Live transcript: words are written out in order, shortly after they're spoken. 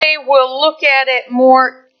will look at it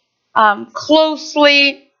more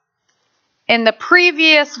closely in the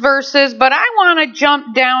previous verses, but I want to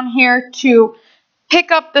jump down here to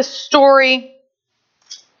pick up the story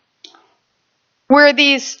where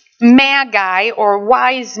these magi or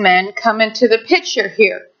wise men come into the picture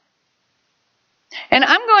here. And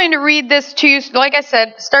I'm going to read this to you, like I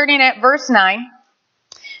said, starting at verse 9.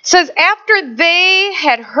 It says, after they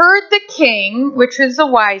had heard the king, which is the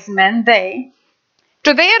wise men,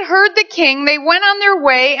 after they had heard the king, they went on their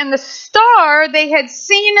way, and the star they had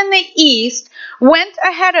seen in the east went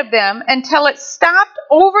ahead of them until it stopped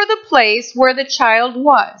over the place where the child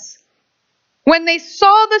was. When they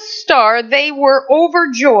saw the star, they were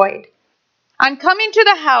overjoyed. On coming to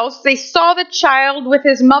the house, they saw the child with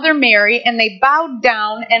his mother Mary, and they bowed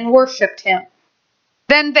down and worshipped him.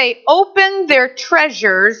 Then they opened their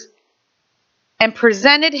treasures and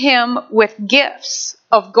presented him with gifts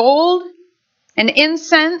of gold and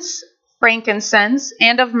incense, frankincense,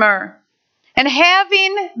 and of myrrh. And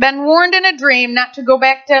having been warned in a dream not to go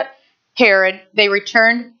back to Herod, they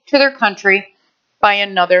returned to their country by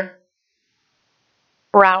another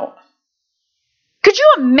route. Could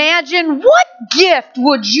you imagine what gift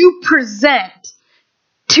would you present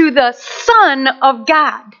to the Son of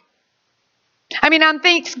God? I mean, on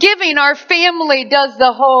Thanksgiving, our family does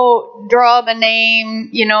the whole draw the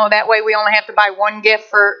name, that way we only have to buy one gift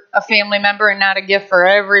for a family member and not a gift for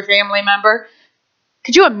every family member.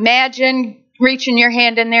 Could you imagine reaching your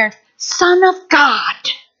hand in there, Son of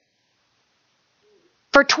God,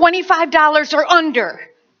 for $25 or under?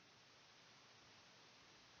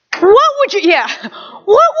 What would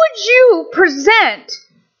you present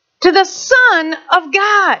to the Son of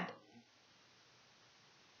God?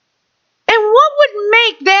 And what would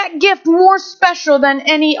make that gift more special than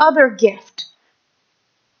any other gift?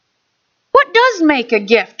 What does make a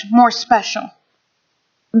gift more special,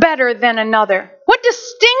 better than another? What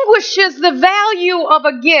distinguishes the value of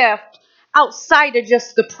a gift outside of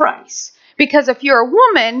just the price? Because if you're a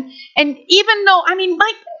woman, and even though,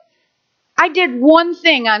 I did one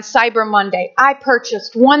thing on Cyber Monday. I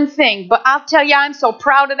purchased one thing, but I'll tell you, I'm so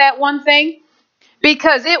proud of that one thing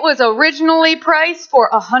because it was originally priced for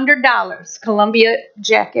 $100. Columbia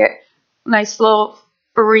jacket, nice little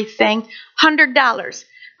furry thing, $100.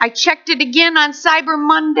 I checked it again on Cyber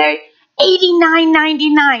Monday,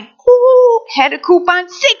 $89.99. Ooh, had a coupon,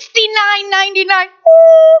 $69.99.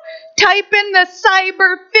 Ooh, type in the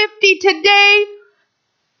Cyber 50 today.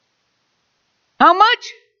 How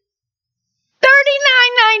much?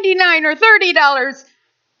 $39.99 or $30.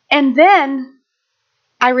 And then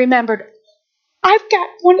I remembered, I've got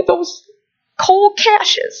one of those cold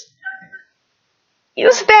caches.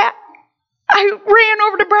 Use that. I ran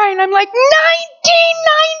over to Brian. I'm like,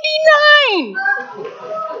 $19.99.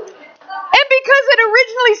 And because it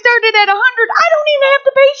originally started at $100, I don't even have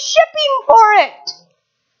to pay shipping for it.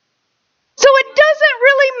 So it doesn't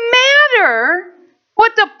really matter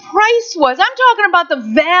what the price was. I'm talking about the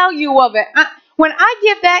value of it. When I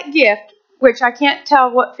give that gift, which I can't tell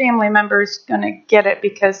what family member is going to get it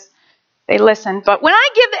because they listen, but when I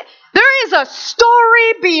give it, there is a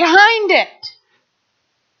story behind it.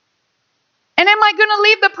 And am I going to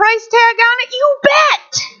leave the price tag on it? You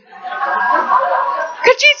bet.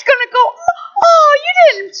 Because she's going to go, oh, you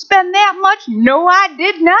didn't spend that much. No, I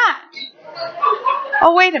did not.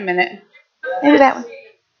 Oh, wait a minute. Maybe that one.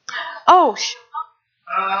 Oh,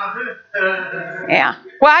 yeah.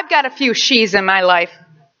 Well, I've got a few she's in my life.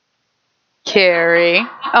 Carrie.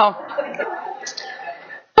 Oh.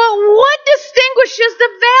 But what distinguishes the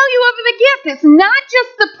value of the gift? It's not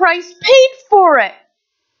just the price paid for it.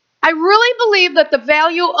 I really believe that the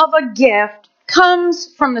value of a gift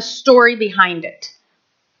comes from the story behind it.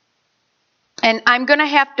 And I'm going to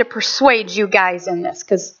have to persuade you guys in this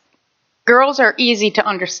because girls are easy to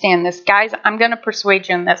understand this. Guys, I'm going to persuade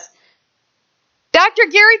you in this. Dr.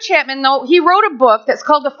 Gary Chapman, though, he wrote a book that's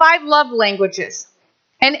called The 5 Love Languages.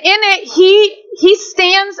 And in it, he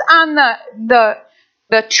stands on the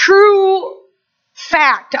true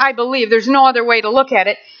fact, I believe, there's no other way to look at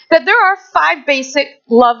it, that there are 5 basic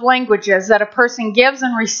love languages that a person gives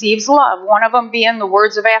and receives love. One of them being the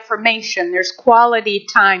words of affirmation. There's quality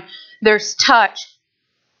time. There's touch.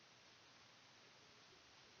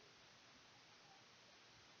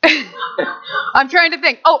 I'm trying to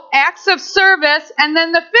think. Oh, acts of service. And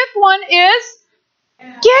then the 5th one is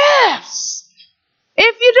gifts.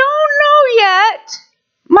 If you don't know yet,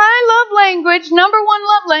 my love language, number 1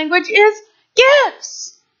 love language is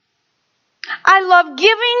gifts. I love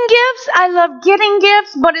giving gifts. I love getting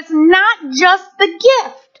gifts, but it's not just the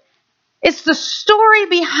gift. It's the story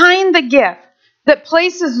behind the gift that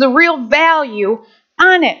places the real value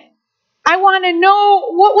on it. I want to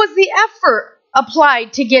know what was the effort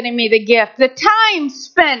applied to getting me the gift, the time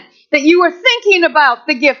spent that you were thinking about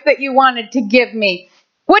the gift that you wanted to give me.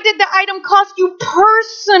 What did the item cost you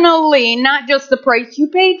personally, not just the price you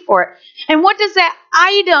paid for it? And what does that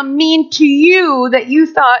item mean to you that you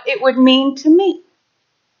thought it would mean to me?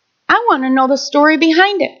 I want to know the story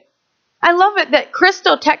behind it. I love it that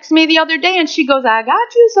Crystal texted me the other day and she goes, I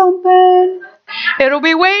got you something. It'll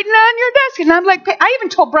be waiting on your desk. And I'm like, I even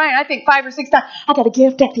told Brian, I think 5 or 6 times, I got a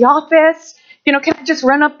gift at the office. Can I just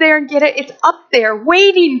run up there and get it? It's up there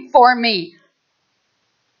waiting for me.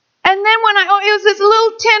 And then it was this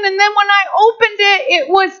little tin, and then when I opened it, it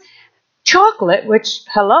was chocolate, which,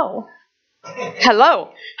 hello.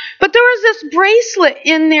 But there was this bracelet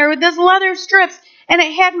in there with these leather strips, and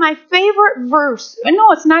it had my favorite verse.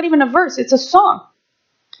 No, it's not even a verse, it's a song.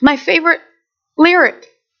 My favorite lyric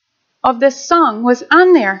of this song was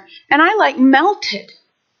on there, and I melted.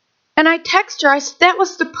 And I texted her, I said, that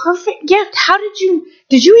was the perfect gift.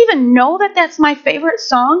 Did you even know that that's my favorite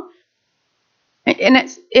song? And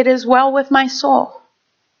it is well with my soul.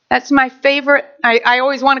 That's my favorite. I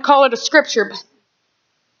always want to call it a scripture, but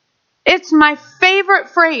it's my favorite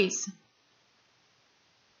phrase.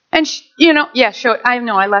 And show it. I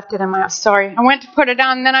know I left it in my house. Sorry. I went to put it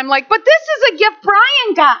on, and then I'm like, but this is a gift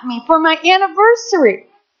Brian got me for my anniversary.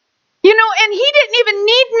 And he didn't even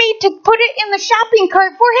need me to put it in the shopping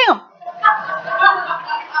cart for him.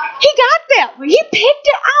 He got that. He picked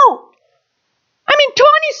it out. 27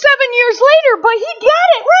 years later, but he got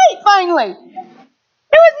it right finally.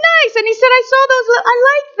 It was nice. And he said, I saw those, I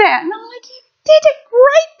like that. And I'm like, you did it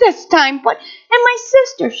right this time. And my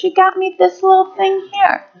sister, she got me this little thing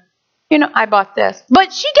here. I bought this.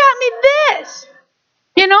 But she got me this.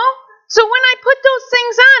 So when I put those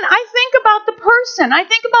things on, I think about the person. I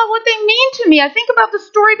think about what they mean to me. I think about the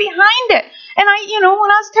story behind it. And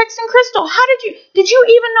when I was texting Crystal, did you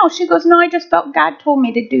even know? She goes, no, I just felt God told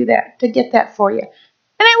me to do that, to get that for you. And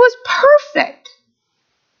it was perfect.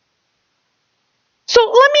 So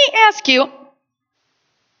let me ask you,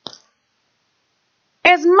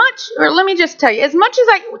 let me just tell you, as much as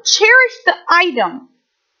I cherish the item,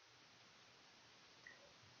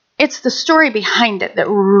 it's the story behind it that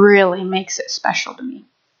really makes it special to me.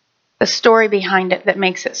 The story behind it that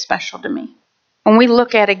makes it special to me. When we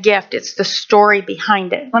look at a gift, it's the story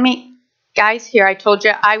behind it. Guys here, I told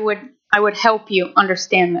you I would help you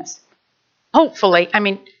understand this. Hopefully,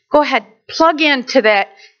 go ahead, plug into that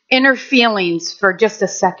inner feelings for just a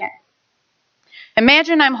second.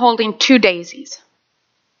 Imagine I'm holding 2 daisies.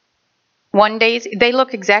 One daisy, they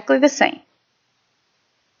look exactly the same.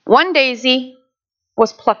 One daisy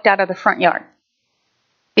was plucked out of the front yard.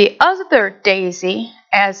 The other daisy,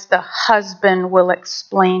 as the husband will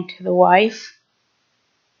explain to the wife,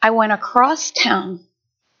 I went across town,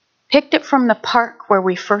 picked it from the park where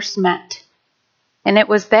we first met. And it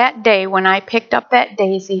was that day when I picked up that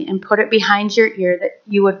daisy and put it behind your ear that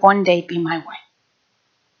you would one day be my wife.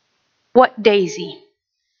 What daisy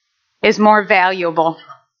is more valuable?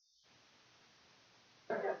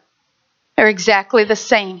 They're exactly the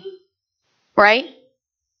same, right?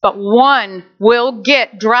 But one will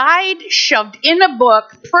get dried, shoved in a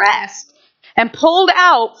book, pressed, and pulled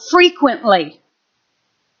out frequently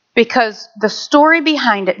because the story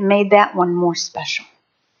behind it made that one more special.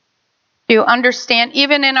 Do you understand?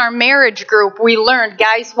 Even in our marriage group, we learned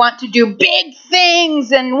guys want to do big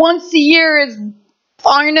things and once a year is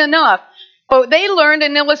fine enough. But they learned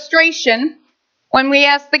an illustration when we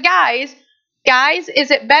asked the guys,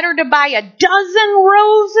 is it better to buy a dozen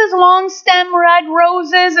roses, long stem red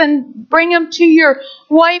roses, and bring them to your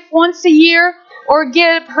wife once a year, or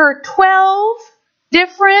give her 12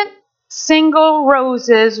 different single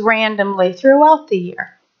roses randomly throughout the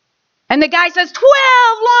year? And the guy says, 12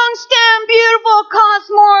 long stem, beautiful,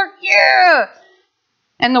 cost more, yeah.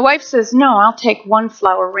 And the wife says, no, I'll take one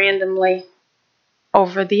flower randomly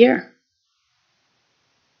over the year.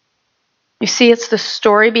 You see, it's the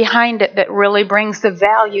story behind it that really brings the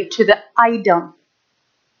value to the item.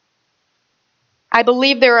 I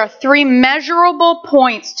believe there are 3 measurable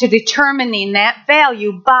points to determining that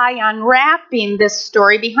value by unwrapping this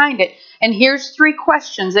story behind it. And here's 3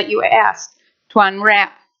 questions that you ask to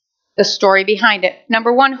unwrap the story behind it.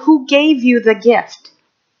 Number 1, who gave you the gift?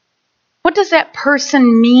 What does that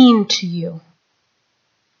person mean to you?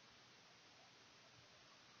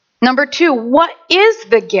 Number 2, what is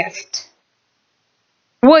the gift?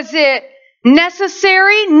 Was it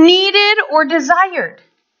necessary, needed, or desired?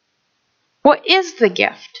 What is the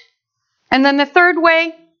gift? And then the third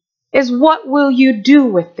way is, what will you do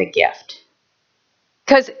with the gift?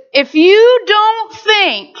 Because if you don't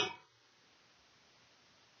think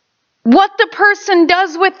what the person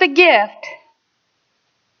does with the gift,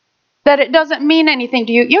 that it doesn't mean anything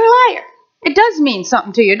to you, you're a liar. It does mean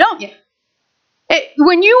something to you, don't you?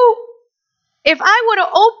 If I would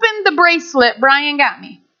have opened the bracelet Brian got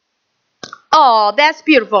me, oh, that's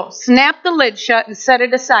beautiful, snap the lid shut and set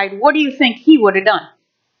it aside, what do you think he would have done?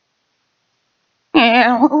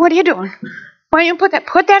 Yeah, what are you doing? Why don't you put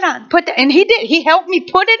that on, and he did. He helped me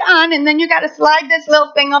put it on, and then you got to slide this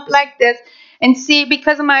little thing up like this, and see,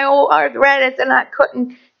 because of my old arthritis, and I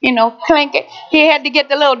couldn't, clank it. He had to get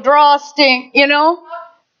the little drawstring,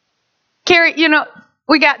 carry,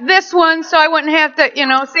 we got this one, so I wouldn't have to,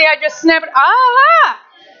 see, I just snap it,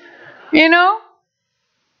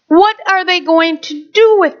 what are they going to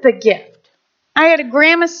do with the gift? I had a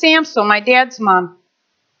Grandma Samsel, my dad's mom,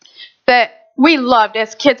 that we loved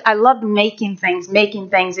as kids. I loved making things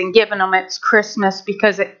and giving them at Christmas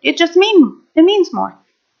because it just means more.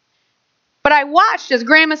 But I watched as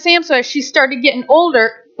Grandma Samsel, as she started getting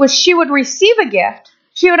older, she would receive a gift,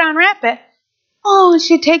 she would unwrap it,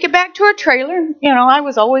 she'd take it back to her trailer. I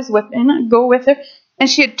was always and I'd go with her, and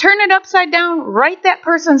she'd turn it upside down, write that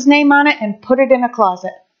person's name on it, and put it in a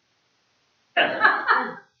closet. And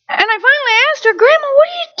I finally asked her, Grandma, what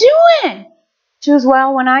are you doing? She was,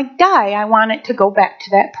 well, when I die, I want it to go back to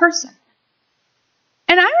that person.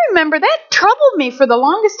 And I remember that troubled me for the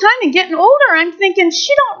longest time. And getting older, I'm thinking,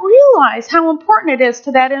 she don't realize how important it is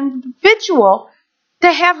to that individual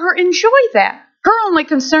to have her enjoy that. Her only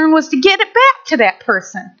concern was to get it back to that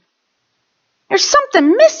person. There's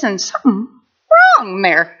something missing, something wrong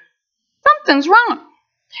there. Something's wrong.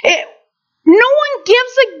 No one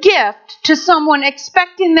gives a gift to someone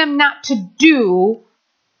expecting them not to do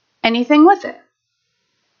anything with it.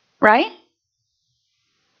 Right?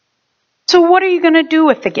 So what are you going to do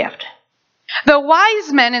with the gift? The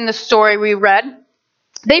wise men in the story we read,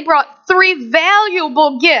 they brought 3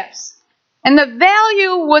 valuable gifts. And the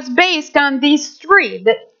value was based on these 3.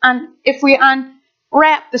 If we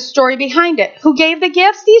unwrap the story behind it. Who gave the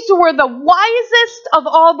gifts? These were the wisest of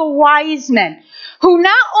all the wise men, who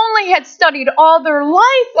not only had studied all their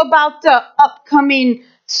life about the upcoming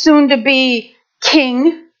soon-to-be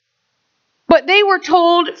king, but they were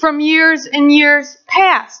told from years and years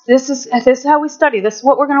past, this is how we study, this is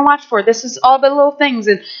what we're going to watch for, this is all the little things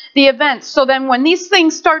and the events. So then when these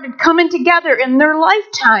things started coming together in their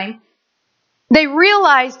lifetime, they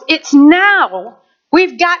realized it's now,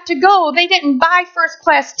 we've got to go. They didn't buy first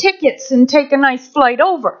class tickets and take a nice flight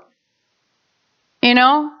over.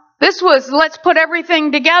 This was, let's put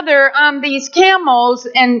everything together on these camels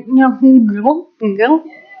and, go.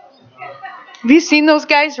 Have you seen those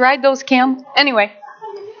guys ride those camels? Anyway,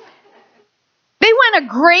 they went a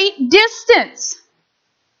great distance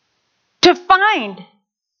to find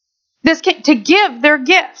this king, to give their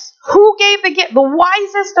gifts. Who gave the gift? The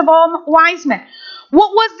wisest of all wise men.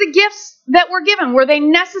 What was the gifts that were given? Were they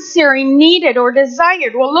necessary, needed, or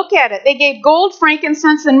desired? Well, look at it. They gave gold,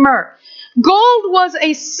 frankincense, and myrrh. Gold was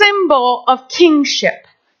a symbol of kingship.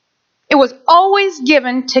 It was always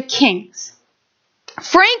given to kings.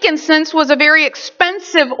 Frankincense was a very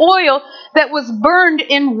expensive oil that was burned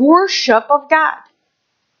in worship of God.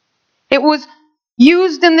 It was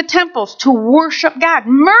used in the temples to worship God.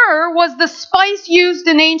 Myrrh was the spice used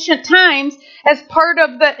in ancient times as part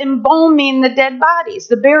of the embalming the dead bodies,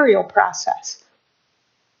 the burial process.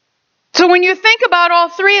 So when you think about all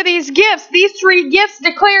 3 of these 3 gifts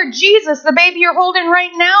declare Jesus, the baby you're holding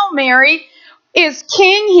right now, Mary, is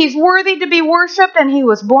king. He's worthy to be worshipped, and he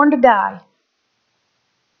was born to die.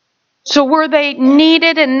 So were they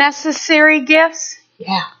needed and necessary gifts?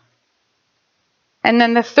 Yeah. And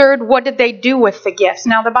then the third, what did they do with the gifts?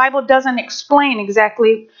 Now, the Bible doesn't explain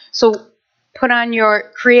exactly, so put on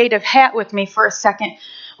your creative hat with me for a second.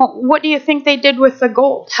 Well, what do you think they did with the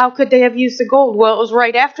gold? How could they have used the gold? Well, it was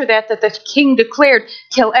right after that the king declared,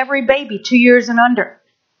 kill every baby 2 years and under.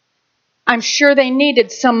 I'm sure they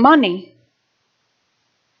needed some money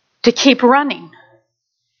to keep running,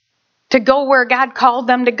 to go where God called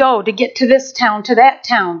them to go, to get to this town, to that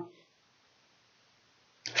town.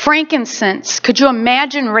 Frankincense. Could you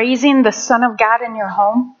imagine raising the Son of God in your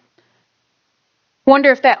home?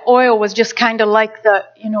 Wonder if that oil was just kind of like the,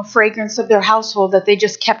 fragrance of their household, that they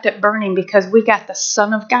just kept it burning because we got the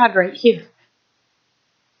Son of God right here.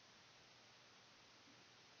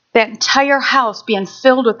 That entire house being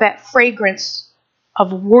filled with that fragrance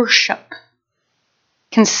of worship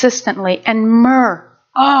consistently. And myrrh.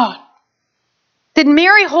 Oh. Did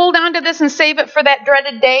Mary hold on to this and save it for that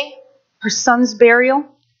dreaded day? Her son's burial?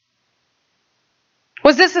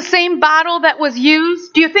 Was this the same bottle that was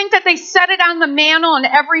used? Do you think that they set it on the mantle and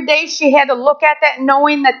every day she had to look at that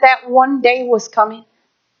knowing that that one day was coming?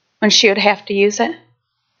 when she would have to use it?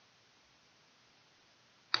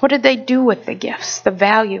 What did they do with the gifts, the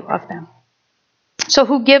value of them? So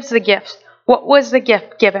who gives the gifts? What was the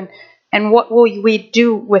gift given? And what will we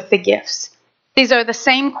do with the gifts? These are the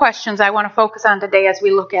same questions I want to focus on today as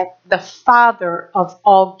we look at the Father of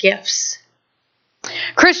all gifts.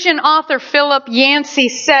 Christian author Philip Yancey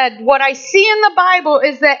said, "What I see in the Bible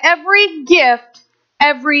is that every gift,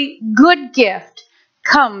 every good gift,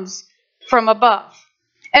 comes from above.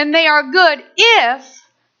 And they are good if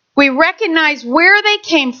we recognize where they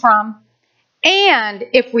came from and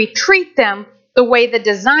if we treat them the way the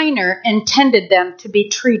designer intended them to be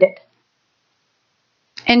treated."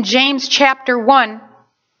 In James chapter 1,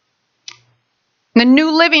 the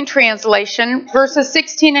New Living Translation, verses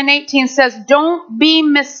 16 and 18 says, "Don't be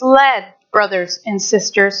misled, brothers and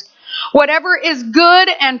sisters. Whatever is good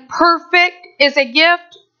and perfect is a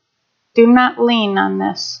gift. Do not lean on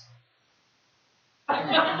this."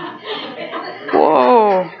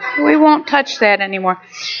 Whoa, we won't touch that anymore.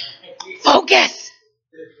 Focus.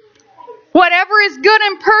 Whatever is good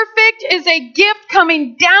and perfect is a gift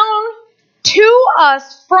coming down to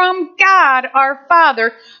us from God our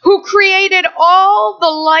Father, who created all the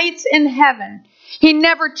lights in heaven. He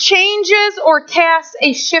never changes or casts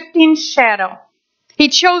a shifting shadow. He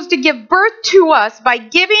chose to give birth to us by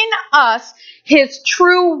giving us His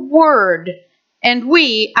true word, and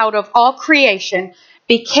we, out of all creation,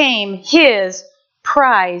 became His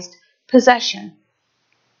prized possession.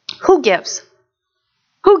 Who gives?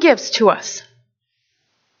 Who gives to us?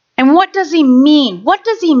 And what does He mean? What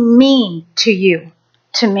does He mean to you,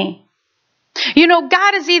 to me? You know,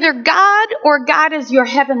 God is either God or God is your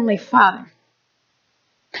heavenly Father.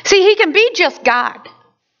 See, He can be just God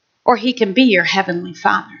or He can be your heavenly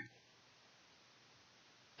Father.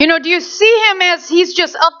 You know, do you see Him as He's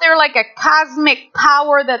just up there like a cosmic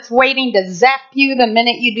power that's waiting to zap you the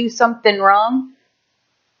minute you do something wrong?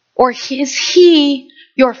 Or is He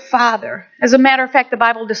your Father? As a matter of fact, the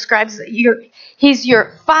Bible describes that He's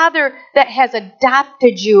your Father that has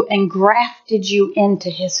adopted you and grafted you into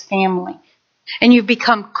His family. And you've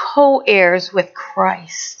become co-heirs with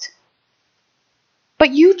Christ.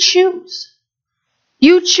 But you choose.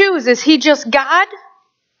 You choose. Is He just God?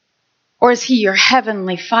 Or is He your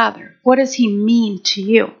heavenly Father? What does He mean to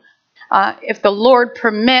you? If the Lord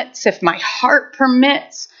permits, if my heart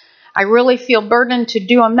permits, I really feel burdened to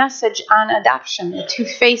do a message on adoption, the two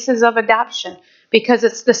faces of adoption, because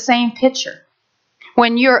it's the same picture.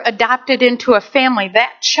 When you're adopted into a family,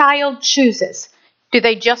 that child chooses. Do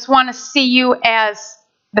they just want to see you as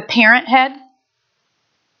the parent head?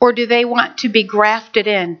 Or do they want to be grafted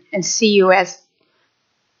in and see you as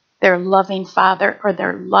their loving father or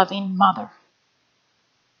their loving mother?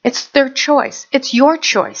 It's their choice. It's your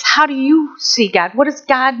choice. How do you see God? What does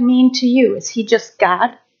God mean to you? Is He just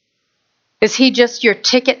God? Is He just your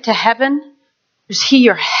ticket to heaven? Is He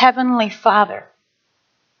your heavenly Father?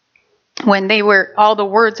 When they were, all the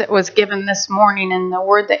words that was given this morning and the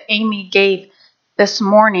word that Amy gave this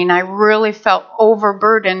morning, I really felt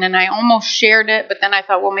overburdened, and I almost shared it, but then I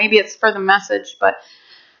thought, well, maybe it's for the message, but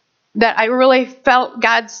that I really felt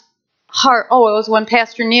God's heart. Oh, it was when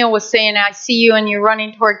Pastor Neil was saying, I see you and you're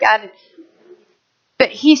running toward God.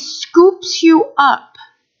 That He scoops you up,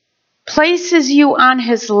 places you on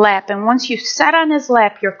His lap. And once you sit on His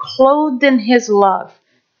lap, you're clothed in His love.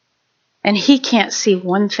 And He can't see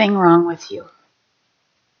one thing wrong with you.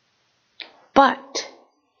 But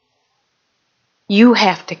you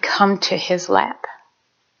have to come to His lap.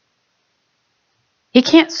 He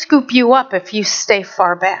can't scoop you up if you stay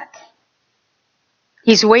far back.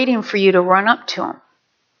 He's waiting for you to run up to Him.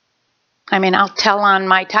 I mean, I'll tell on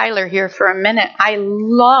my Tyler here for a minute. I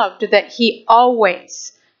loved that he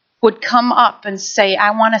always would come up and say,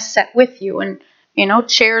 I want to sit with you. And, you know,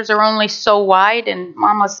 chairs are only so wide, and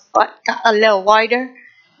Mama's butt got a little wider.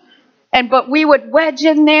 But we would wedge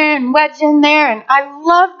in there. And I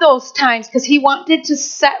loved those times because he wanted to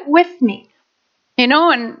sit with me. You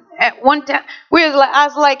know, and at one time, I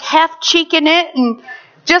was like half cheeking it, and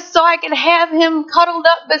just so I could have him cuddled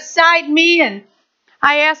up beside me. And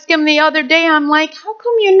I asked him the other day, I'm like, how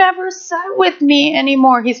come you never sat with me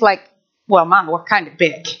anymore? He's like, well, Mom, we're kind of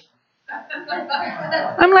big.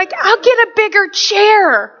 I'm like, I'll get a bigger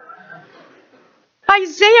chair.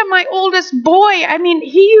 Isaiah, my oldest boy, I mean,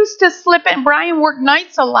 he used to slip in. Brian worked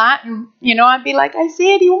nights a lot, and, you know, I'd be like,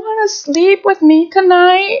 Isaiah, do you want to sleep with me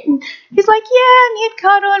tonight? And he's like, yeah, and he'd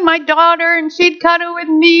cuddle, and my daughter, and she'd cuddle with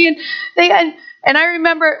me, and I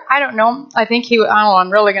remember, I don't know, I'm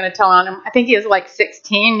really going to tell on him. I think he was like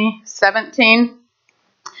 16, 17.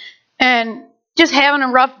 And just having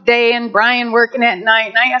a rough day, and Brian working at night.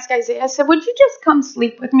 And I asked Isaiah, I said, would you just come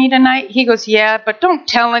sleep with me tonight? He goes, yeah, but don't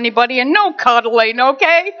tell anybody and no cuddling,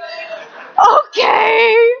 okay?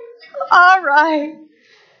 Okay. All right.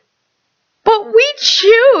 But we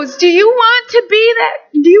choose. Do you want to be that?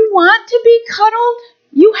 Do you want to be cuddled?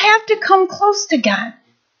 You have to come close to God.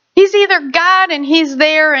 He's either God and He's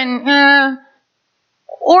there,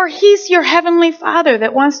 or He's your Heavenly Father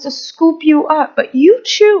that wants to scoop you up. But you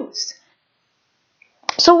choose.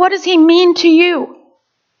 So what does He mean to you?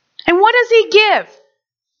 And what does He give? It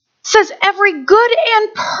says every good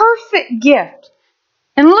and perfect gift.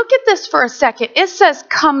 And look at this for a second. It says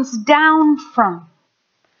comes down from.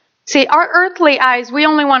 See, our earthly eyes, we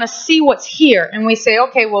only want to see what's here. And we say,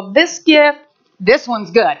 okay, well, this gift, this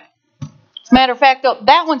one's good. As a matter of fact,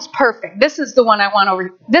 that one's perfect. This is the one I want over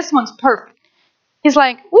here. This one's perfect. He's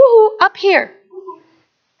like, woohoo, up here.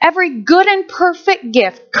 Every good and perfect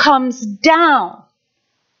gift comes down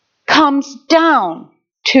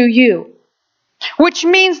to you. Which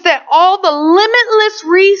means that all the limitless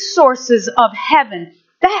resources of heaven,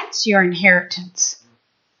 that's your inheritance.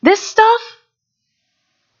 This stuff,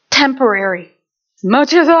 temporary. As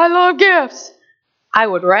much as I love gifts, I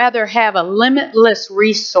would rather have a limitless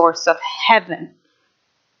resource of heaven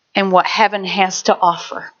and what heaven has to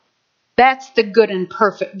offer. That's the good and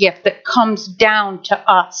perfect gift that comes down to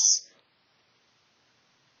us.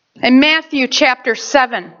 In Matthew chapter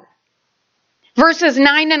 7, verses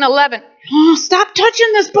 9 and 11. Oh, stop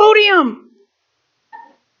touching this podium.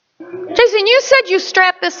 Jason, you said you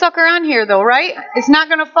strapped this sucker on here though, right? It's not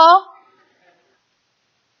going to fall?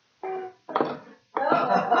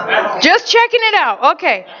 Just checking it out.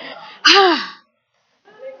 Okay.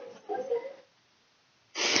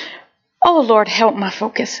 Oh, Lord, help my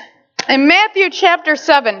focus. In Matthew chapter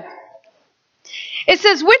 7, it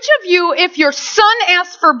says, which of you, if your son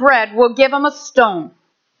asks for bread, will give him a stone?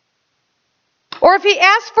 Or if he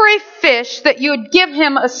asks for a fish, that you would give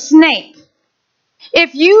him a snake?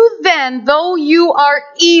 If you then, though you are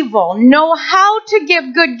evil, know how to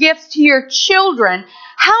give good gifts to your children,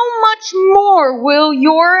 how much more will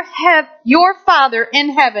your Father in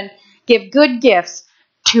heaven give good gifts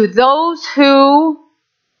to those who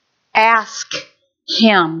ask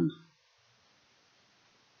Him?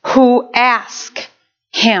 Who ask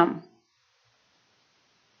Him.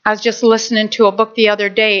 I was just listening to a book the other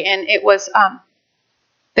day, and it was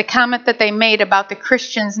the comment that they made about the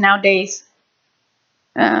Christians nowadays.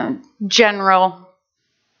 General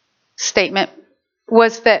statement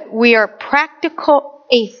was that we are practical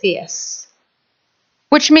atheists,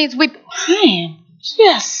 which means I am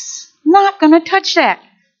just not going to touch that.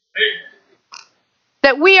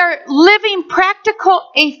 That we are living practical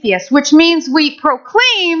atheists, which means we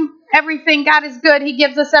proclaim everything. God is good. He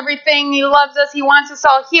gives us everything. He loves us. He wants us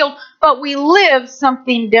all healed. But we live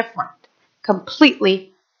something different,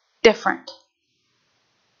 completely different.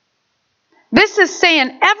 This is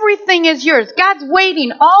saying everything is yours. God's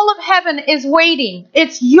waiting. All of heaven is waiting.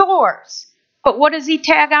 It's yours. But what does He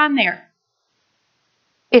tag on there?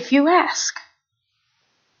 If you ask.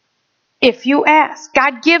 If you ask.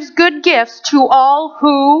 God gives good gifts to all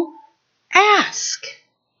who ask.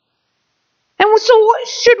 And so what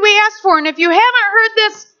should we ask for? And if you haven't heard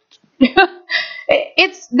this,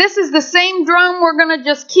 this is the same drum we're going to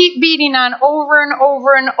just keep beating on over and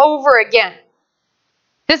over and over again.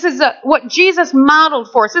 This is what Jesus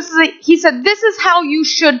modeled for us. He said, this is how you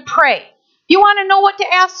should pray. You want to know what to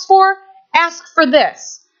ask for? Ask for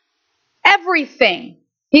this. Everything.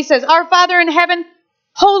 He says, our Father in heaven,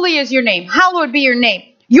 holy is your name. Hallowed be your name.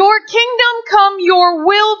 Your kingdom come, your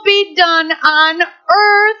will be done on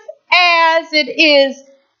earth as it is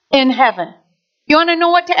in heaven. You want to know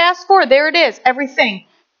what to ask for? There it is. Everything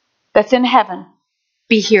that's in heaven,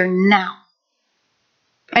 be here now.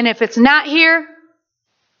 And if it's not here,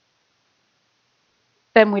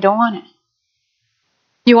 then we don't want it.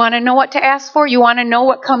 You want to know what to ask for? You want to know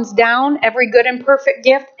what comes down? Every good and perfect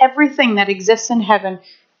gift, everything that exists in heaven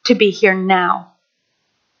to be here now.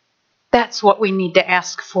 That's what we need to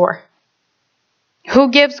ask for.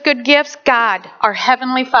 Who gives good gifts? God, our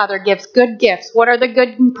Heavenly Father, gives good gifts. What are the good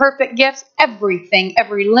and perfect gifts? Everything,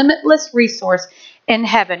 every limitless resource in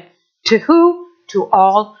heaven. To who? To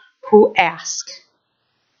all who ask.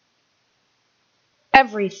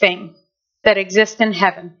 Everything that exists in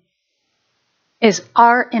heaven is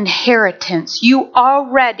our inheritance. You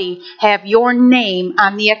already have your name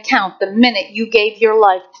on the account the minute you gave your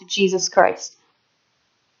life to Jesus Christ.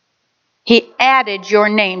 He added your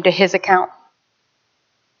name to His account.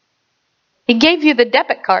 He gave you the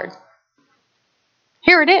debit card.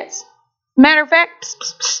 Here it is. Matter of fact,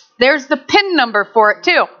 there's the PIN number for it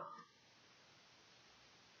too.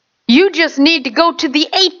 You just need to go to the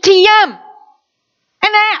ATM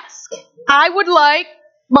and ask. I would like,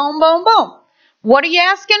 boom, boom, boom. What are you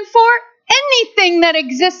asking for? Anything that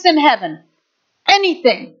exists in heaven.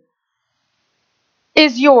 Anything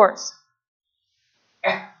is yours.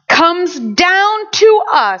 Comes down to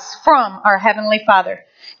us from our Heavenly Father.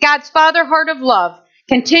 God's Father heart of love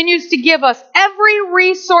continues to give us every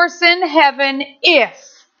resource in heaven if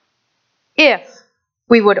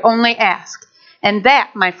we would only ask. And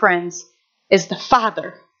that, my friends, is the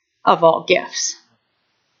Father of all gifts.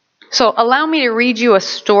 So allow me to read you a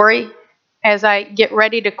story as I get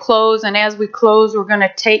ready to close. And as we close, we're going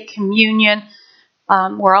to take communion.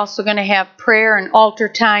 We're also going to have prayer and altar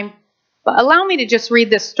time. But allow me to just read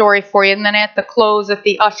this story for you. And then at the close, if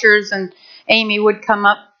the ushers and Amy would come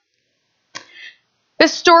up.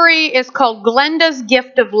 This story is called Glenda's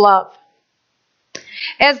Gift of Love.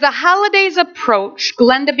 As the holidays approached,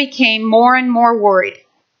 Glenda became more and more worried.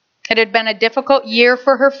 It had been a difficult year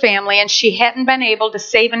for her family, and she hadn't been able to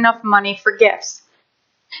save enough money for gifts.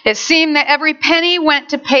 It seemed that every penny went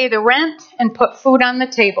to pay the rent and put food on the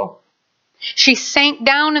table. She sank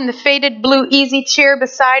down in the faded blue easy chair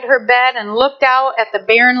beside her bed and looked out at the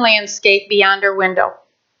barren landscape beyond her window.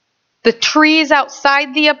 The trees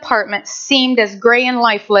outside the apartment seemed as gray and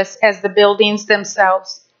lifeless as the buildings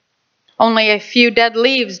themselves. Only a few dead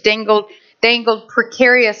leaves dangled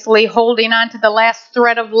precariously, holding on to the last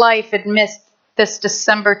thread of life amidst this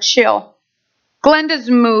December chill.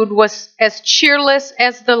 Glenda's mood was as cheerless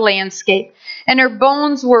as the landscape, and her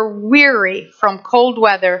bones were weary from cold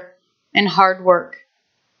weather and hard work.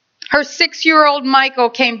 Her 6-year-old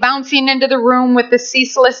Michael came bouncing into the room with the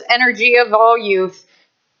ceaseless energy of all youth.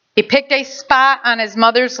 He picked a spot on his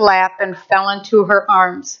mother's lap and fell into her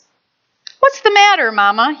arms. "What's the matter,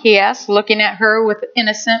 Mama?" he asked, looking at her with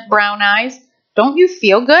innocent brown eyes. "Don't you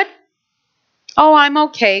feel good?" "Oh, I'm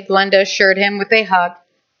okay," Glenda assured him with a hug.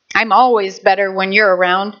 "I'm always better when you're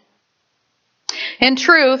around." In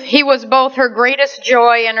truth, he was both her greatest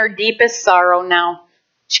joy and her deepest sorrow now.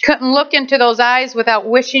 She couldn't look into those eyes without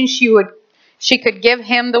wishing she could give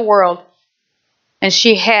him the world, and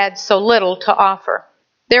she had so little to offer.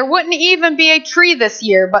 There wouldn't even be a tree this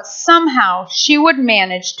year, but somehow she would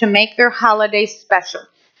manage to make their holiday special.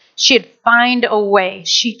 She'd find a way.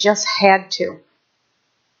 She just had to.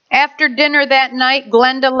 After dinner that night,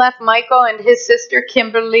 Glenda left Michael and his sister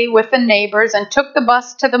Kimberly with the neighbors and took the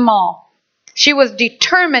bus to the mall. She was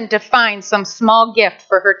determined to find some small gift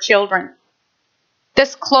for her children.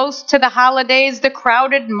 This close to the holidays, the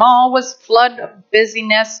crowded mall was flood of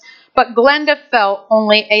busyness, but Glenda felt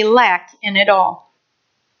only a lack in it all.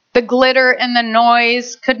 The glitter and the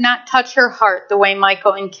noise could not touch her heart the way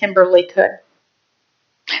Michael and Kimberly could.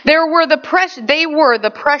 They were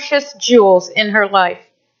the precious jewels in her life.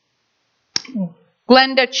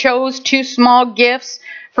 Glenda chose 2 small gifts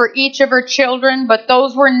for each of her children, but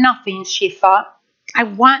those were nothing, she thought. I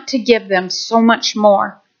want to give them so much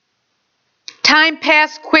more. Time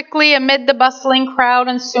passed quickly amid the bustling crowd,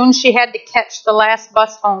 and soon she had to catch the last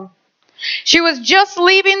bus home. She was just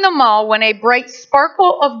leaving the mall when a bright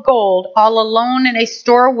sparkle of gold all alone in a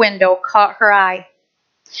store window caught her eye.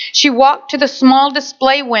 She walked to the small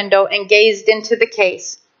display window and gazed into the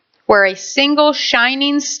case, where a single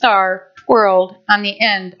shining star twirled on the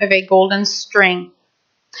end of a golden string.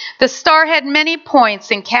 The star had many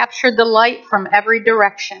points and captured the light from every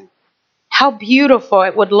direction. How beautiful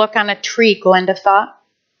it would look on a tree, Glenda thought.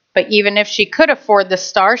 But even if she could afford the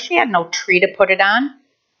star, she had no tree to put it on.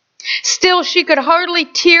 Still, she could hardly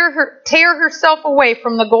tear herself away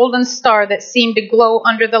from the golden star that seemed to glow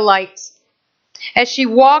under the lights. As she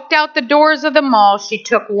walked out the doors of the mall, she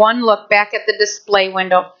took one look back at the display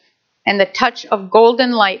window, and the touch of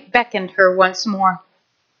golden light beckoned her once more.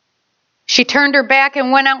 She turned her back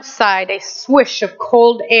and went outside, a swish of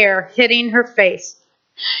cold air hitting her face.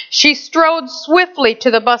 She strode swiftly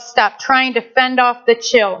to the bus stop, trying to fend off the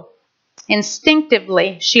chill.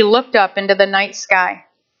 Instinctively, she looked up into the night sky.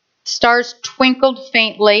 Stars twinkled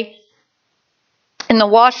faintly in the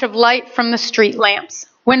wash of light from the street lamps.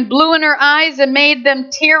 Wind blew in her eyes and made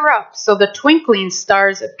them tear up, so the twinkling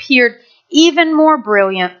stars appeared even more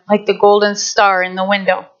brilliant, like the golden star in the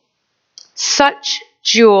window. Such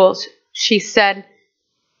jewels, she said,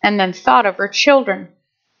 and then thought of her children.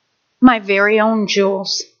 My very own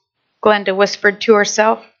jewels, Glenda whispered to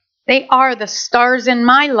herself. They are the stars in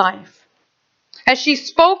my life. As she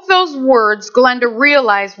spoke those words, Glenda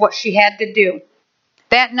realized what she had to do.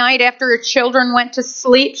 That night, after her children went to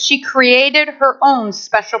sleep, she created her own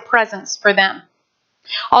special presents for them.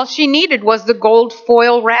 All she needed was the gold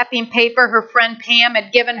foil wrapping paper her friend Pam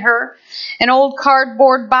had given her, an old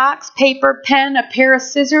cardboard box, paper, pen, a pair of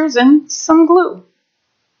scissors, and some glue.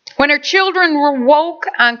 When her children woke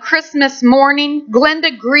on Christmas morning,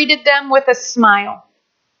 Glenda greeted them with a smile.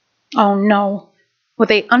 Oh no, will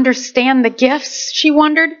they understand the gifts, she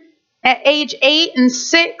wondered. At age 8 and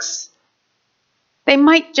 6, they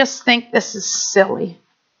might just think this is silly,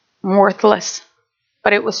 worthless.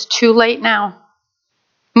 But it was too late now.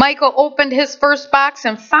 Michael opened his first box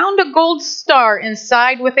and found a gold star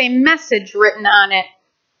inside with a message written on it.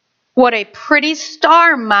 What a pretty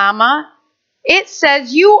star, Mama. It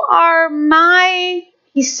says, you are my...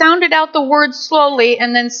 He sounded out the word slowly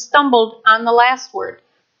and then stumbled on the last word.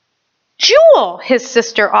 Jewel, his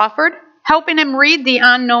sister offered, helping him read the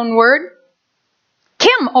unknown word.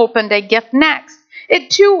 Kim opened a gift next.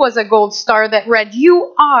 It too was a gold star that read,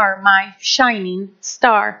 you are my shining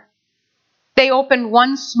star. They opened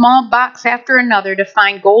one small box after another to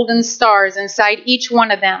find golden stars inside each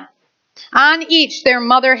one of them. On each, their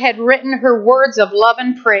mother had written her words of love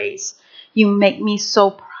and praise. You make me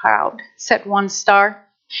so proud, said one star.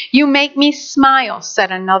 You make me smile,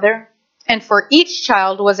 said another. And for each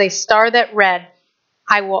child was a star that read,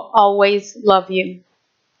 I will always love you.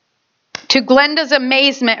 To Glenda's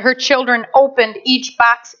amazement, her children opened each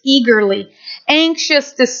box eagerly,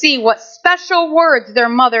 anxious to see what special words their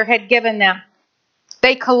mother had given them.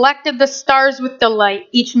 They collected the stars with delight,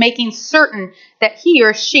 each making certain that he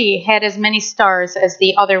or she had as many stars as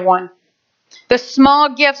the other one. The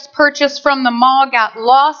small gifts purchased from the mall got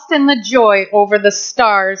lost in the joy over the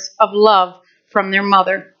stars of love from their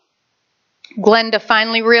mother. Glenda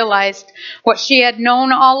finally realized what she had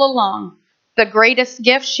known all along. The greatest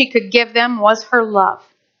gift she could give them was her love.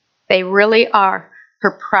 They really are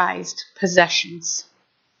her prized possessions.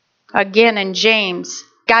 Again in James,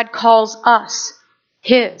 God calls us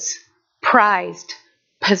his prized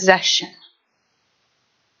possession.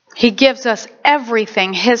 He gives us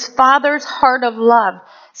everything. His Father's heart of love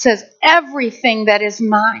says, everything that is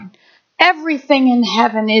mine, everything in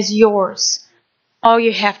heaven is yours. All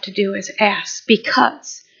you have to do is ask,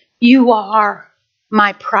 because you are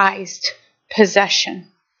my prized possession.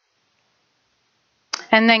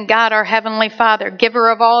 And then God, our Heavenly Father, giver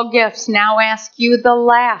of all gifts, now asks you the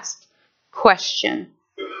last question.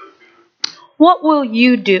 What will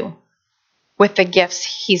you do with the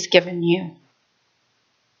gifts he's given you?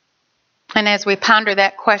 And as we ponder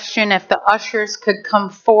that question, if the ushers could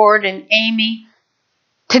come forward, and Amy,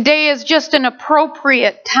 today is just an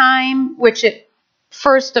appropriate time, which at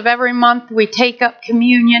first of every month we take up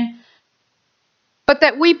communion, but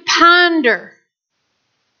that we ponder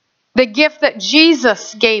the gift that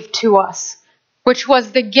Jesus gave to us, which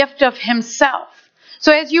was the gift of himself.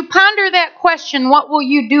 So as you ponder that question, what will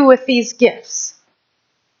you do with these gifts?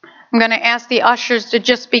 I'm going to ask the ushers to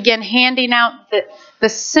just begin handing out the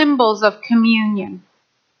symbols of communion.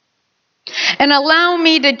 And allow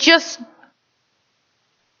me to just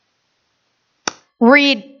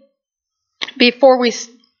read before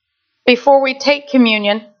we take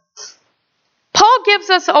communion. Paul gives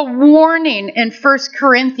us a warning in 1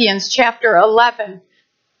 Corinthians chapter 11.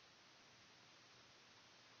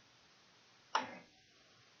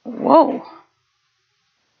 Whoa.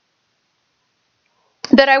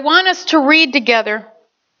 That I want us to read together.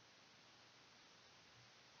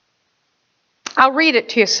 I'll read it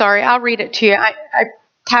to you, I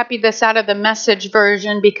copied this out of the Message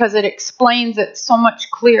version because it explains it so much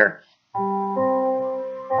clearer.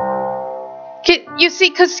 You see,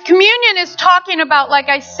 because communion is talking about, like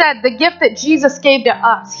I said, the gift that Jesus gave to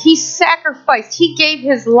us. He sacrificed. He gave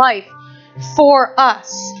his life for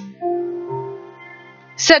us.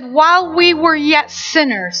 Said, while we were yet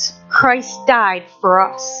sinners, Christ died for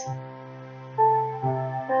us.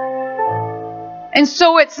 And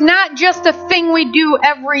so it's not just a thing we do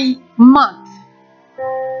every month.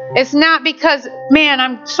 It's not because, man,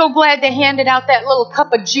 I'm so glad they handed out that little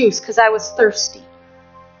cup of juice because I was thirsty.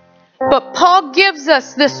 But Paul gives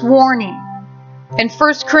us this warning in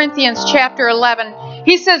 1 Corinthians chapter 11.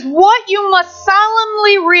 He says, what you must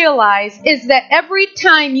solemnly realize is that every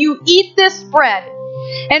time you eat this bread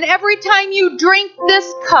and every time you drink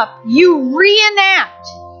this cup, you reenact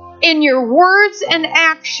in your words and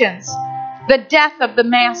actions the death of the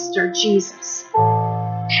Master Jesus.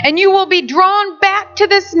 And you will be drawn back to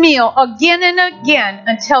this meal again and again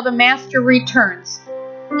until the Master returns.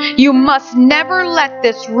 You must never let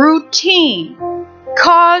this routine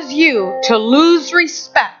cause you to lose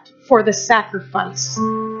respect for the sacrifice.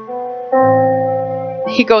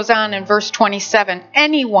 He goes on in verse 27.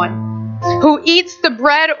 Anyone who eats the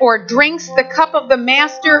bread or drinks the cup of the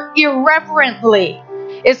Master irreverently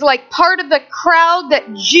is like part of the crowd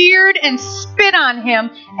that jeered and spit on him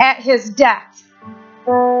at his death.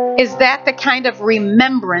 Is that the kind of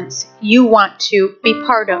remembrance you want to be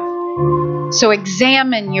part of? So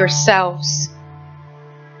examine yourselves.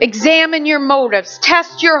 Examine your motives.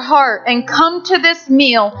 Test your heart and come to this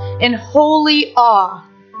meal in holy awe.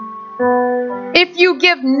 If you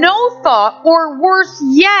give no thought, or worse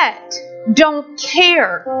yet, don't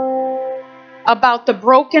care about the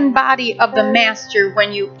broken body of the Master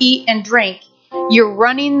when you eat and drink, you're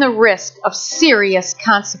running the risk of serious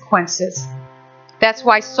consequences. That's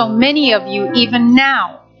why so many of you, even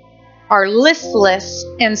now, are listless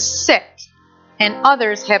and sick, and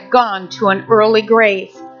others have gone to an early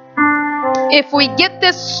grave. If we get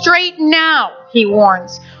this straight now, he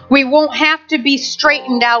warns, we won't have to be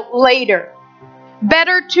straightened out later.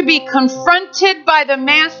 Better to be confronted by the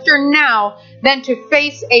Master now than to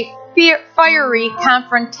face a fiery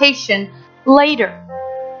confrontation later.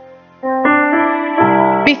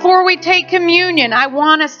 Before we take communion, I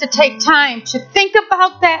want us to take time to think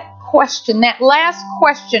about that question, that last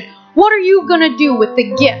question. What are you going to do with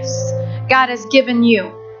the gifts God has given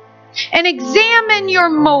you? And examine your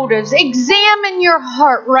motives. Examine your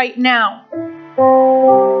heart right now.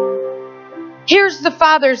 Here's the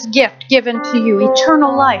Father's gift given to you.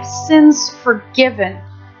 Eternal life, sins forgiven,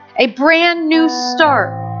 a brand new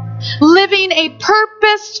start, living a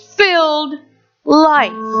purpose-filled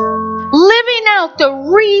life, living out the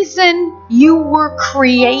reason you were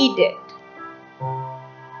created.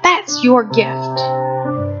 That's your gift.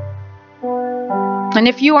 And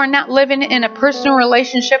if you are not living in a personal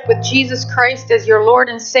relationship with Jesus Christ as your Lord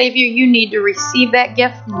and Savior, you need to receive that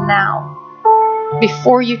gift now,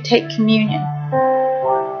 before you take communion.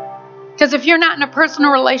 Because if you're not in a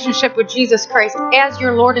personal relationship with Jesus Christ as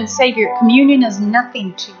your Lord and Savior, communion is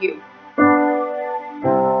nothing to you.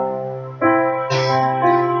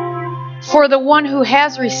 For the one who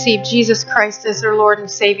has received Jesus Christ as their Lord and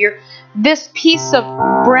Savior, this piece of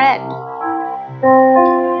bread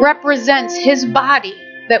represents his body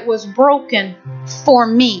that was broken for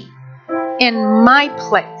me in my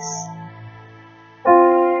place.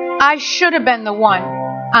 I should have been the one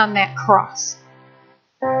on that cross.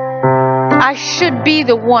 I should be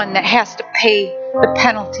the one that has to pay the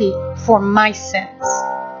penalty for my sins.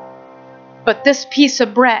 But this piece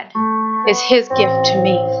of bread is his gift to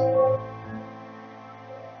me.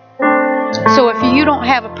 So if you don't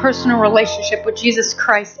have a personal relationship with Jesus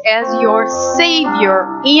Christ as your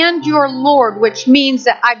Savior and your Lord, which means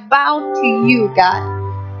that I bow to you, God,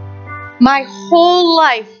 my whole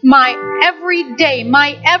life, my every day,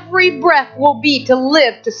 my every breath will be to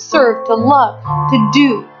live, to serve, to love, to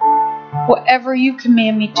do whatever you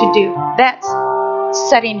command me to do. That's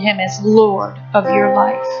setting him as Lord of your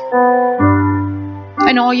life.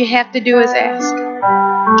 And all you have to do is ask.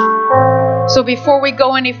 So before we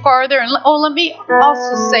go any farther, and let me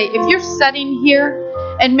also say, if you're sitting here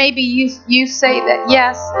and maybe you say that,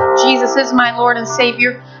 yes, Jesus is my Lord and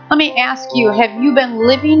Savior, let me ask you, have you been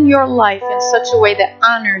living your life in such a way that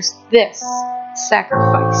honors this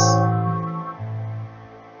sacrifice?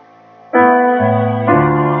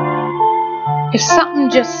 If something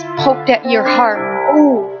just poked at your heart,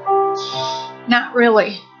 oh, not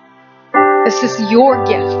really. This is your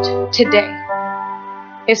gift today,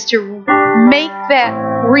 is to make that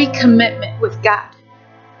recommitment with God.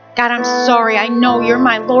 God, I'm sorry. I know you're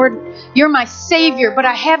my Lord, you're my Savior, but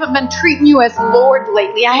I haven't been treating you as Lord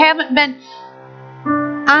lately. I haven't been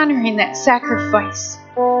honoring that sacrifice.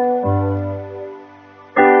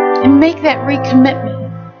 And make that recommitment.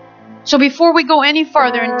 So before we go any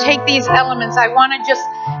farther and take these elements, I want to just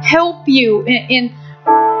help you in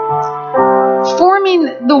forming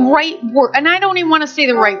the right word. And I don't even want to say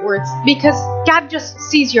the right words, because God just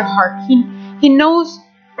sees your heart. He knows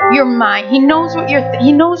your mind. He knows what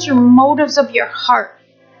He knows your motives of your heart.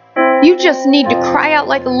 You just need to cry out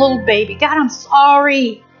like a little baby. God, I'm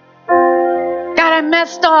sorry. God, I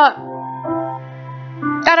messed up.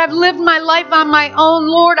 God, I've lived my life on my own.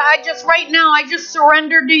 Lord, right now, I just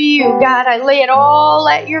surrender to you. God, I lay it all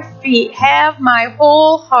at your feet. Have my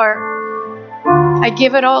whole heart. I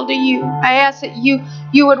give it all to you. I ask that you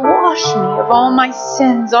would wash me of all my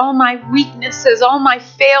sins, all my weaknesses, all my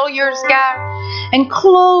failures, God, and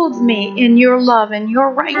clothe me in your love and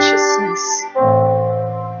your righteousness.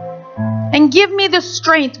 And give me the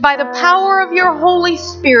strength by the power of your Holy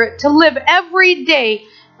Spirit to live every day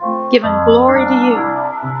giving glory to you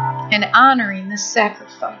and honoring the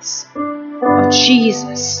sacrifice of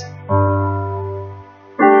Jesus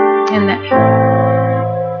and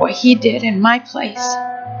that what he did in my place.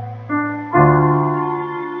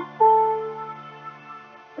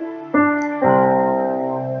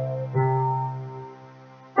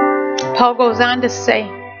 Paul goes on to say,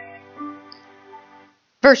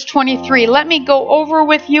 verse 23, let me go over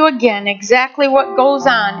with you again exactly what goes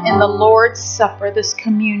on in the Lord's Supper, this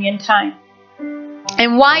communion time,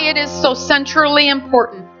 and why it is so centrally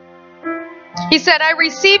important. He said, I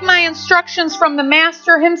received my instructions from the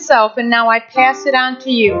Master himself, and now I pass it on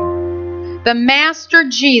to you. The Master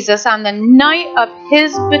Jesus, on the night of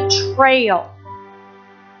his betrayal,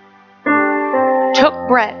 took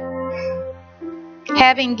bread.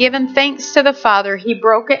 Having given thanks to the Father, he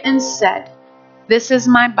broke it and said, this is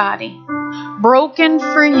my body, broken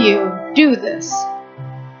for you. Do this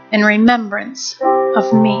in remembrance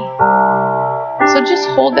of me. So just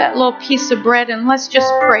hold that little piece of bread and let's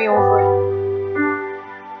just pray over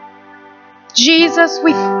it. Jesus,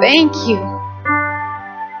 we thank you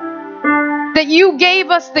that you gave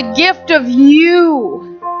us the gift of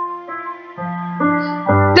you,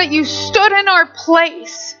 that you stood in our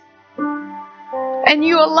place and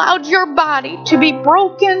you allowed your body to be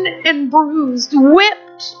broken and bruised,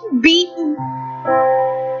 whipped, beaten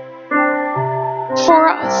for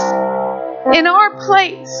us in our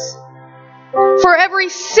place, for every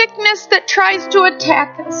sickness that tries to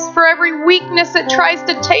attack us, for every weakness that tries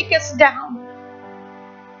to take us down,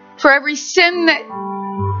 for every sin that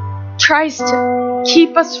tries to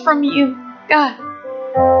keep us from you. God,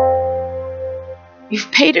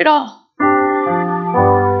 you've paid it all.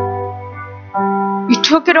 You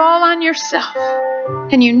took it all on yourself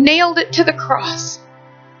and you nailed it to the cross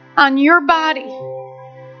on your body.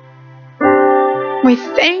 We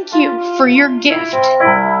thank you for your gift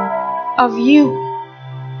of you.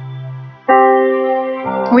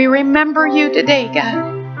 We remember you today,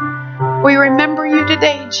 God. We remember you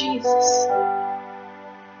today, Jesus.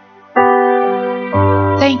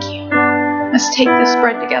 Thank you. Let's take this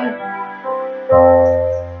bread together.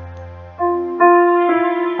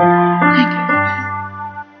 Thank you, God.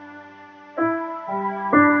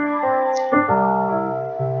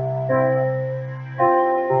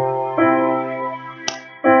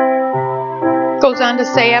 Goes on to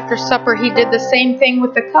say after supper he did the same thing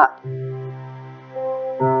with the cup.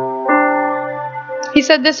 He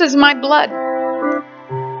said, this is my blood,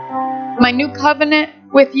 my new covenant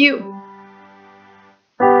with you.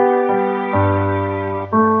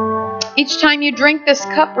 Each time you drink this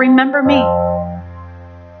cup, remember me.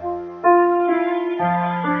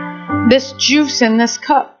 This juice in this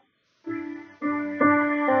cup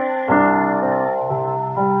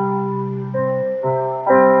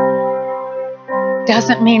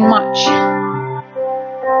doesn't mean much.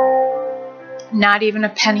 Not even a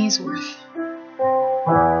penny's worth.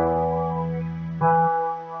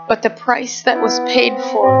 But the price that was paid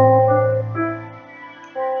for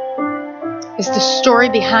is the story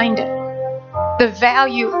behind it. The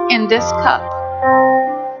value in this cup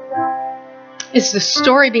is the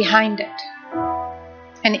story behind it.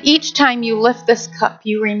 And each time you lift this cup,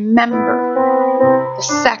 you remember the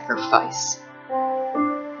sacrifice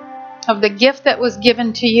of the gift that was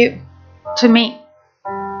given to you, to me,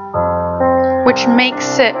 which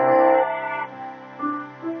makes it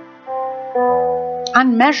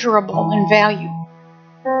unmeasurable in value.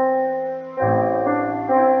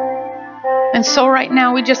 And so right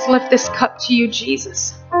now we just lift this cup to you,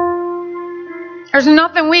 Jesus. There's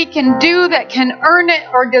nothing we can do that can earn it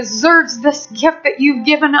or deserves this gift that you've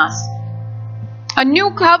given us. A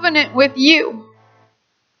new covenant with you.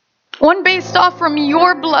 One based off from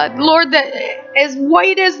your blood, Lord, that as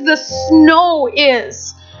white as the snow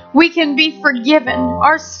is, we can be forgiven.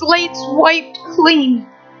 Our slates wiped clean.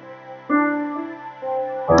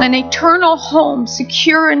 An eternal home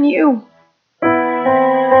secure in you.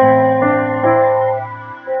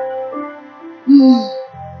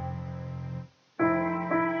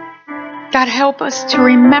 God, help us to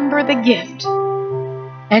remember the gift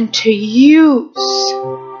and to use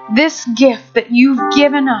this gift that you've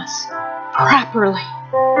given us properly,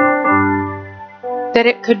 that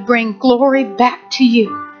it could bring glory back to you,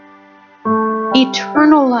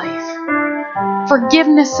 eternal life,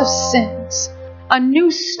 forgiveness of sins, a new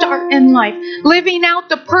start in life, living out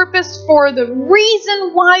the purpose for the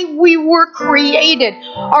reason why we were created,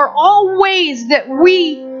 are all ways that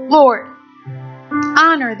we, Lord,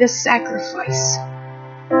 honor this sacrifice.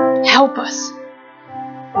 Help us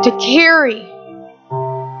to carry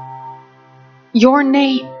your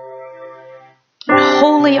name in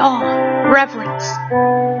holy awe, reverence,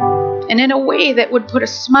 and in a way that would put a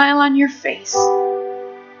smile on your face.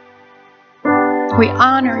 We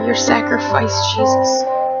honor your sacrifice, Jesus.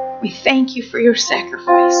 We thank you for your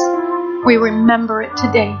sacrifice. We remember it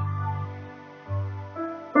today.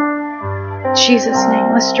 In Jesus'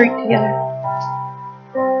 name, let's drink together.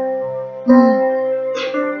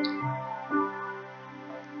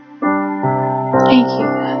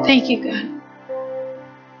 Thank you, God.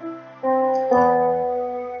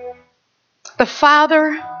 The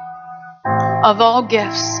Father of all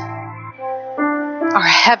gifts, our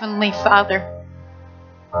Heavenly Father,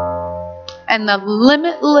 and the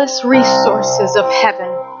limitless resources of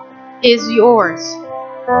heaven is yours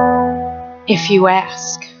if you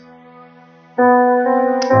ask.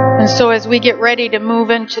 And so as we get ready to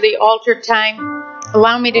move into the altar time,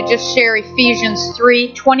 allow me to just share Ephesians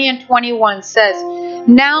 3:20 and 21 says,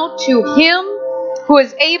 "Now to Him who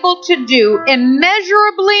is able to do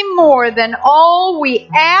immeasurably more than all we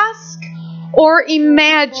ask or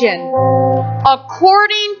imagine,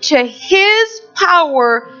 according to His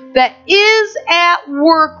power that is at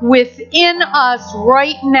work within us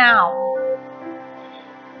right now.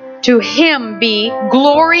 To Him be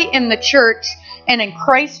glory in the church and in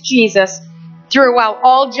Christ Jesus throughout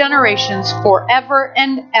all generations, forever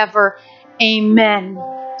and ever. Amen."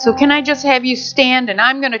 So can I just have you stand, and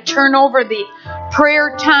I'm going to turn over the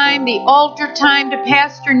prayer time, the altar time to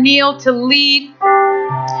Pastor Neil to lead.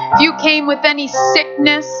 If you came with any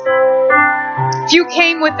sickness, if you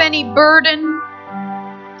came with any burden,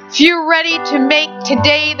 if you're ready to make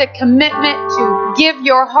today the commitment to give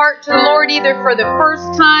your heart to the Lord, either for the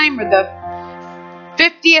first time or the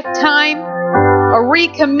 50th time, a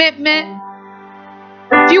recommitment,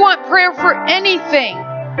 if you want prayer for anything,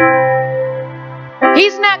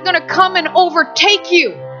 He's not going to come and overtake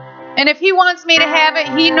you. And if He wants me to have it,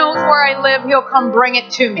 He knows where I live. He'll come bring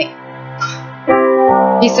it to me.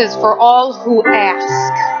 He says, for all who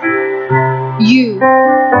ask, you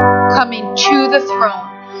coming to the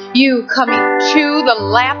throne, you coming to the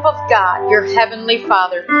lap of God, your Heavenly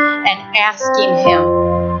Father, and asking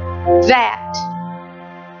Him, that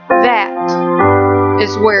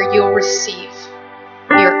is where you'll receive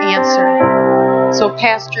your answer. So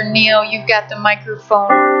Pastor Neil, you've got the microphone.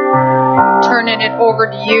 Turning it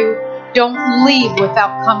over to you. Don't leave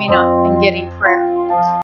without coming up and getting prayer.